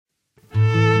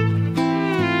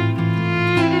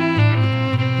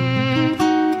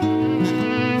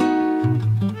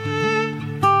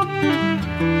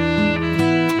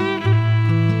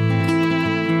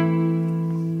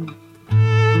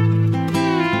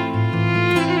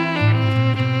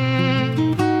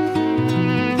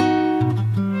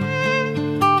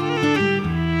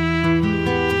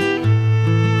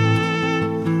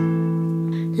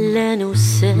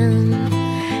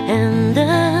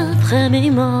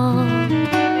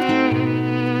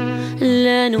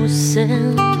لا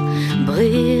نسال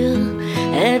بغير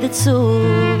هاد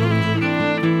تصور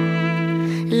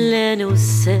لا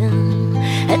نسال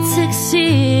هاد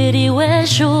سكسيري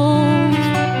واشوف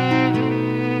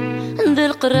ندير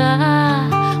القراع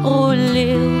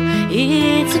غوليو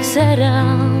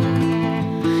يتكسرا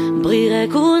بغي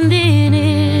غاكون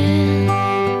ديني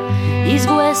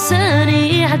يزقوا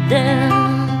ساني عدا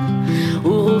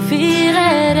وغوفي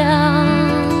غيرا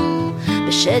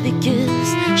باش هادكس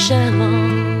شاما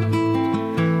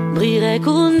بغي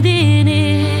غاكون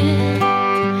ديني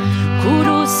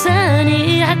كولو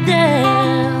ساني عدا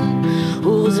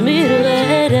وزمير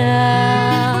غيرا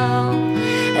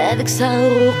هذاك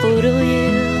صار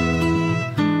قروي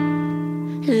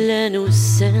لا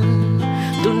نسان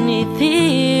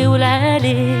دنيتي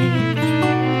والعالي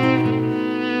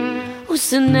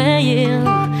والسنايا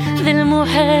ذا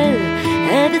المحال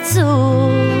هذا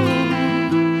تسوق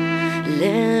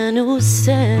لا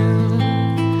نسان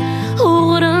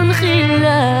وغران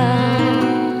خلا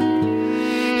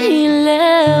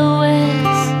إلا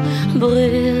واس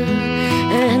بغير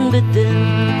نبدل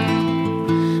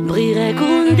بغي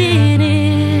غاكون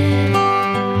ديني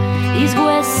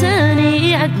يزقوا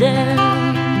ساني عدا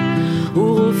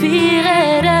وفي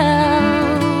غيرا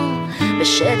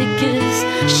باش هادكس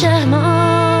شهمة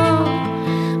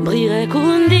بغي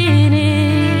غاكون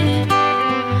ديني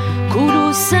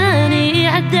كولو ساني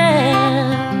عدا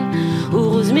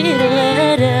وغزمير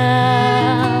غيرا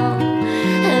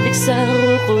هاديك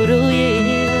سهر قروي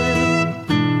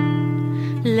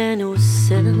لا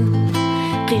نسال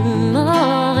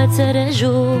قمة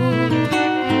غترجو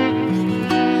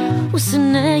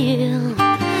وسنايا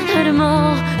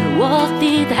هرما الوقت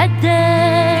يتعدى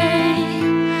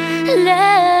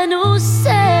لا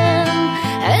نسال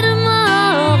هرما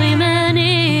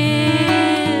غيماني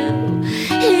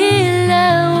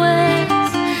إلا وات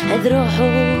هاد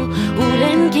روحو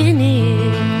ولا نكني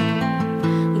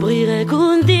بغي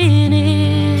غاكون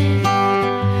ديني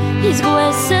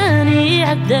يزقوا ساني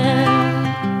عدا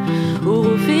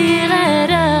وفي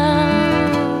غيرا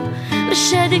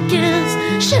باش هادكس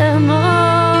شاما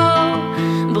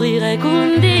بغي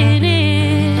غاكون ديني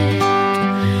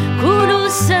كولو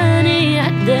ساني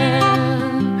عدا